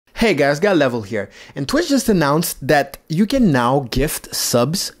Hey guys, got Level here, and Twitch just announced that you can now gift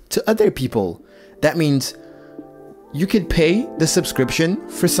subs to other people. That means you could pay the subscription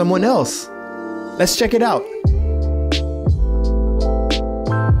for someone else. Let's check it out.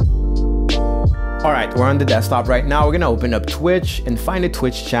 Alright, we're on the desktop right now. We're gonna open up Twitch and find a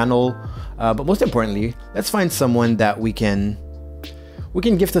Twitch channel. But most importantly, let's find someone that we can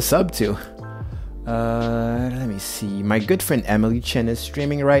gift a sub to. Let me see. My good friend Emily Chen is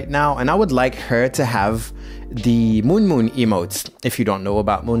streaming right now, and I would like her to have the Moon Moon emotes. If you don't know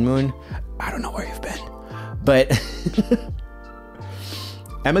about Moon Moon, I don't know where you've been, but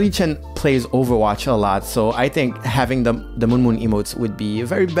Emily Chen plays Overwatch a lot, so I think having the Moon Moon emotes would be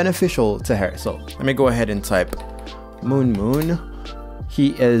very beneficial to her. So let me go ahead and type Moon Moon. He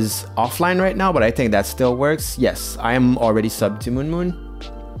is offline right now, but I think that still works. Yes, I am already subbed to Moon Moon.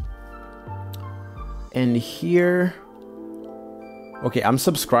 And here, okay, I'm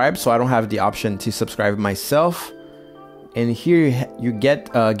subscribed, so I don't have the option to subscribe myself. And here you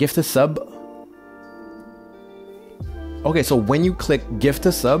get gift a sub. Okay, so when you click gift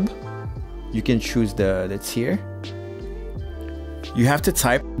a sub, you can choose the tier. You have to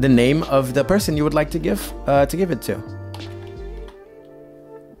type the name of the person you would like to give it to.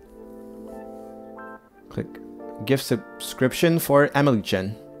 Click gift subscription for Emily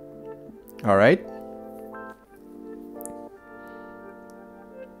Chen. All right.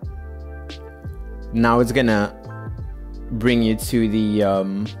 Now it's gonna bring you to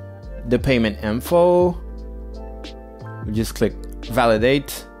the payment info. You just click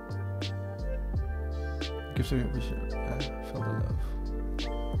validate.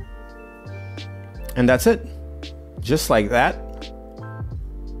 And that's it. Just like that,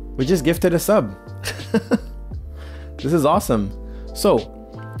 we just gifted a sub. This is awesome. So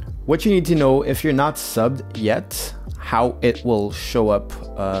what you need to know, if you're not subbed yet, how it will show up.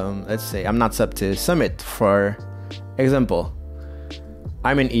 Let's say I'm not subbed to Summit, for example.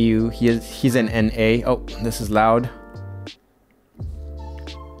 I'm in EU, he's in NA. Oh, this is loud.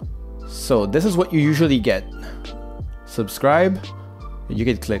 So this is what you usually get. Subscribe. You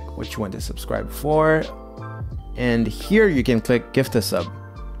can click what you want to subscribe for, and here you can click gift a sub.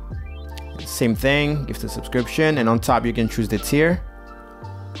 Same thing, gift a subscription, and on top you can choose the tier.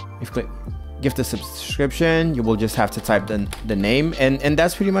 If you click gift a subscription, you will just have to type the name, and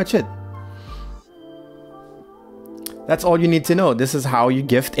that's pretty much it. That's all you need to know. This is how you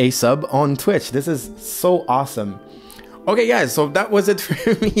gift a sub on Twitch. This is so awesome. Okay guys, so that was it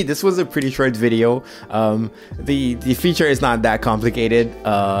for me. This was a pretty short video. The feature is not that complicated.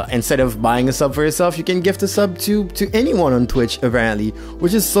 Instead of buying a sub for yourself, you can gift a sub to anyone on Twitch apparently,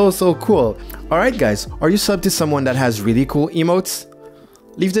 which is so cool. Alright guys, are you subbed to someone that has really cool emotes?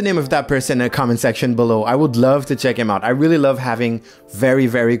 Leave the name of that person in the comment section below. I would love to check him out. I really love having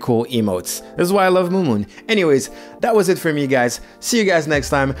very cool emotes. This is why I love Moon Moon. Anyways, that was it for me guys. See you guys next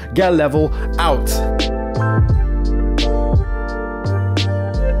time. Get Level out.